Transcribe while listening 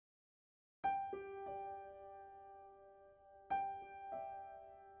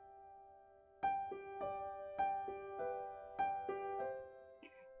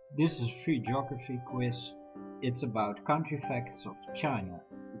This is a free geography quiz. It's about country facts of China.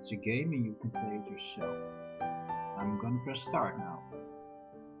 It's a game and you can play it yourself. I'm gonna press start now.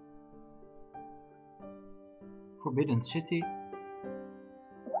 Forbidden City.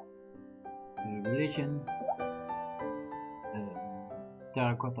 Religion.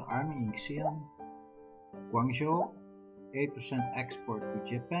 Terracotta Army in Xi'an. Guangzhou. 8% export to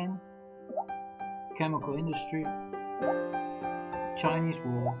Japan. Chemical industry. Chinese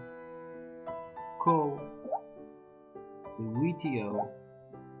wall. Coal. The WTO.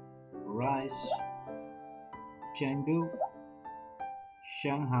 Rice. Chengdu.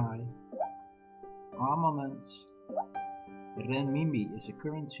 Shanghai. Armaments. The Renminbi is the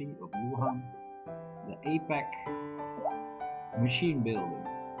currency of Yuan. The APEC. Machine building.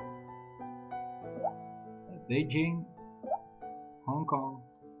 Beijing. Hong Kong.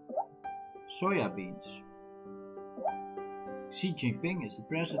 Soyabeans. Xi Jinping is the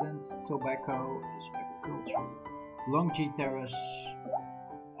president. Tobacco is agriculture. Longji Terrace.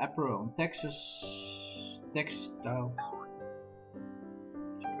 Apparel and textiles.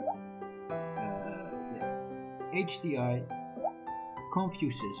 HDI.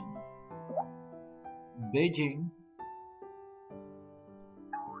 Confucianism. Beijing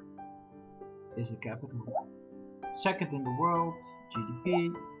is the capital. Second in the world.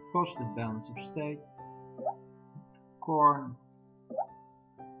 GDP. Positive balance of state. Corn.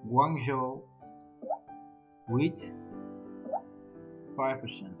 Guangzhou. Wheat.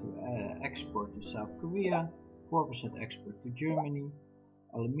 5% to export to South Korea. 4% export to Germany.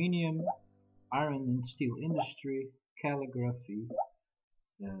 Aluminium. Iron and steel industry. Calligraphy.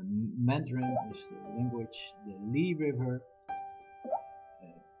 Mandarin is the language. The Li River.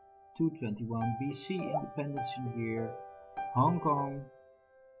 221 BC independence year. Hong Kong.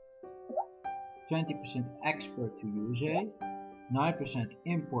 20% export to USA. 9%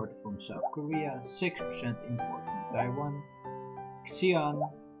 import from South Korea. 6% import from Taiwan.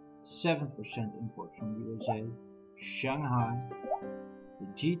 Xi'an. 7% import from USA. Shanghai. The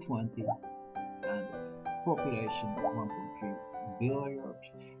G20. And population 1.3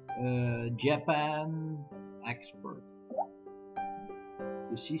 billion. Japan export.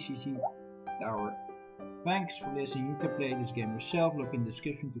 The CCC Tower. Thanks for listening. You can play this game yourself. Look in the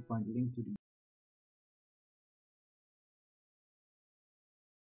description to find the link to the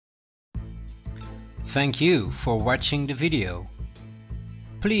Thank you for watching the video.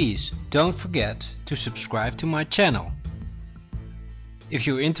 Please don't forget to subscribe to my channel. If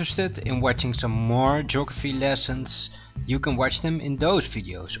you're interested in watching some more geography lessons, you can watch them in those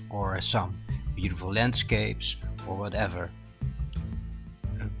videos, or some beautiful landscapes or whatever.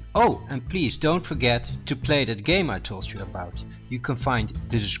 Oh, and please don't forget to play that game I told you about. You can find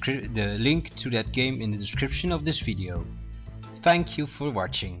the link to that game in the description of this video. Thank you for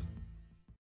watching.